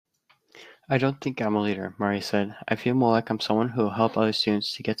I don't think I'm a leader, Murray said. I feel more like I'm someone who will help other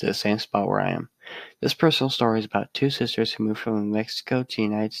students to get to the same spot where I am. This personal story is about two sisters who moved from Mexico to the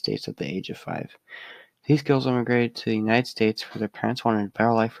United States at the age of 5. These girls immigrated to the United States where their parents wanted a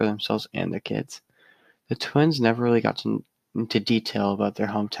better life for themselves and their kids. The twins never really got into detail about their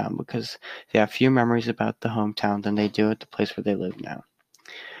hometown because they have fewer memories about the hometown than they do at the place where they live now.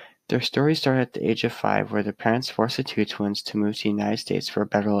 Their story started at the age of 5, where their parents forced the two twins to move to the United States for a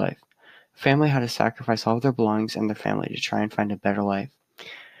better life. The family had to sacrifice all of their belongings and their family to try and find a better life.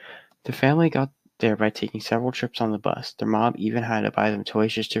 The family got there by taking several trips on the bus. Their mom even had to buy them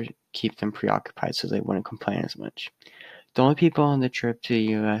toys just to keep them preoccupied so they wouldn't complain as much. The only people on the trip to the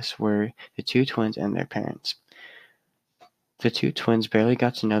U.S. were the two twins and their parents. The two twins barely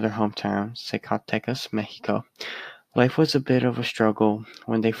got to know their hometown, Zacatecas, Mexico. Life was a bit of a struggle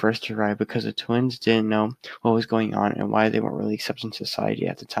when they first arrived because the twins didn't know what was going on and why they weren't really accepted in society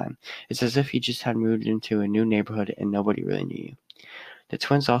at the time. It's as if you just had moved into a new neighborhood and nobody really knew you. The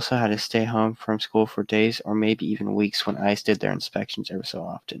twins also had to stay home from school for days or maybe even weeks when ICE did their inspections every so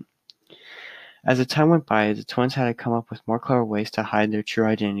often. As the time went by, the twins had to come up with more clever ways to hide their true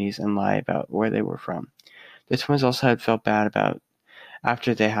identities and lie about where they were from. The twins also had felt bad about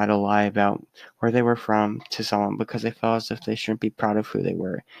after they had to lie about where they were from to someone because they felt as if they shouldn't be proud of who they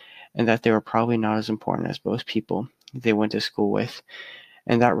were, and that they were probably not as important as most people they went to school with,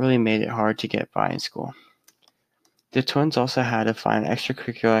 and that really made it hard to get by in school. The twins also had to find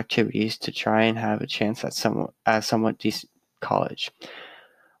extracurricular activities to try and have a chance at somewhat decent college.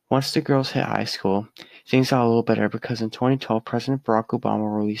 Once the girls hit high school, things got a little better because in 2012, President Barack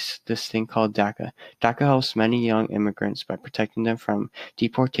Obama released this thing called DACA. DACA helps many young immigrants by protecting them from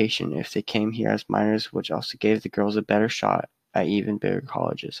deportation if they came here as minors, which also gave the girls a better shot at even bigger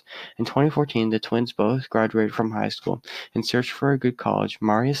colleges. In 2014, the twins both graduated from high school. In search for a good college,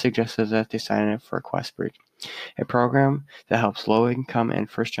 Maria suggested that they sign up for QuestBridge, a program that helps low-income and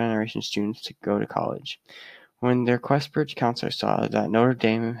first-generation students to go to college. When their QuestBridge counselor saw that Notre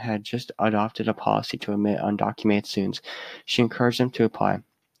Dame had just adopted a policy to admit undocumented students, she encouraged them to apply.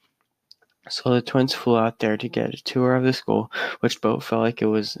 So the twins flew out there to get a tour of the school, which both felt like it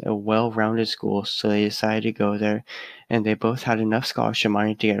was a well-rounded school, so they decided to go there, and they both had enough scholarship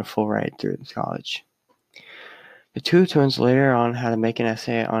money to get a full ride through the college. The two twins later on had to make an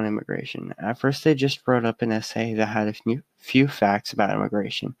essay on immigration. At first they just wrote up an essay that had a few facts about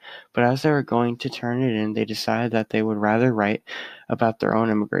immigration, but as they were going to turn it in, they decided that they would rather write about their own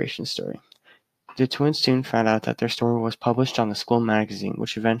immigration story. The twins soon found out that their story was published on the school magazine,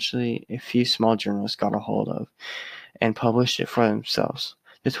 which eventually a few small journalists got a hold of and published it for themselves.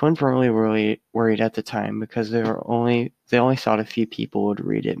 The twins weren't really worried at the time because they only thought a few people would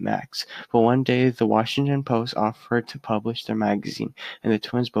read it max. But one day the Washington Post offered to publish their magazine, and the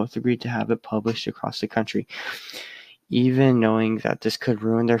twins both agreed to have it published across the country, even knowing that this could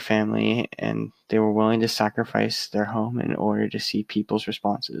ruin their family, and they were willing to sacrifice their home in order to see people's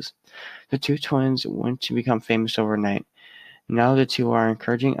responses. The two twins went to become famous overnight. Now the two are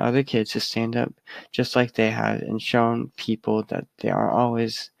encouraging other kids to stand up just like they had and showing people that they aren't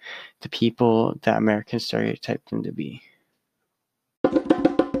always the people that Americans stereotype them to be.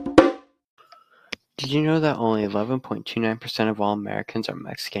 Did you know that only 11.29% of all Americans are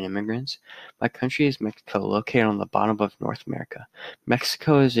Mexican immigrants? My country is Mexico, located on the bottom of North America.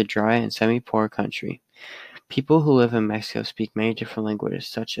 Mexico is a dry and semi-poor country. People who live in Mexico speak many different languages,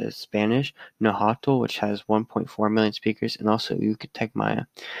 such as Spanish, Nahuatl, which has 1.4 million speakers, and also Yucatec Maya.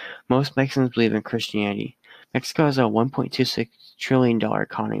 Most Mexicans believe in Christianity. Mexico has a $1.26 trillion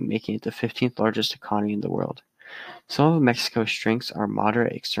economy, making it the 15th largest economy in the world. Some of Mexico's strengths are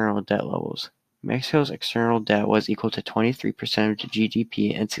moderate external debt levels. Mexico's external debt was equal to 23% of the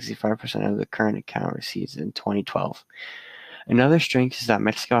GDP and 65% of the current account receipts in 2012. Another strength is that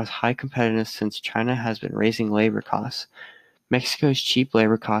Mexico has high competitiveness since China has been raising labor costs. Mexico's cheap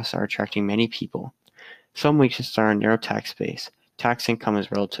labor costs are attracting many people. Some weaknesses are a narrow tax base. Tax income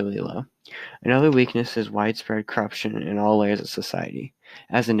is relatively low. Another weakness is widespread corruption in all layers of society.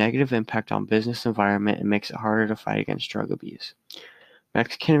 It has a negative impact on business environment and makes it harder to fight against drug abuse.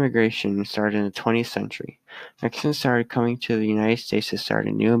 Mexican immigration started in the 20th century. Mexicans started coming to the United States to start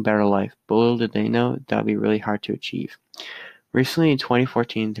a new and better life, but little did they know that would be really hard to achieve. Recently, in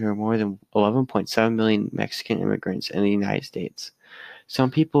 2014, there were more than 11.7 million Mexican immigrants in the United States.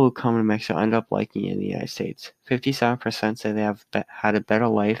 Some people who come to Mexico end up liking it in the United States. 57% say they have had a better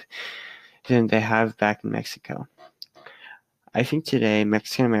life than they have back in Mexico. I think today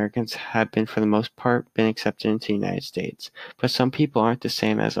Mexican Americans have been, for the most part, been accepted into the United States, but some people aren't the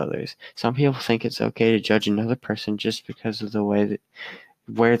same as others. Some people think it's okay to judge another person just because of the way that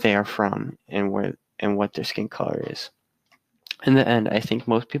where they are from and what their skin color is. In the end, I think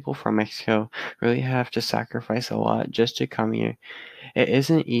most people from Mexico really have to sacrifice a lot just to come here. It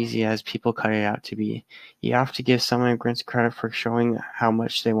isn't easy as people cut it out to be. You have to give some immigrants credit for showing how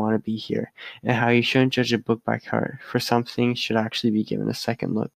much they want to be here, and how you shouldn't judge a book by cover, for some things should actually be given a second look.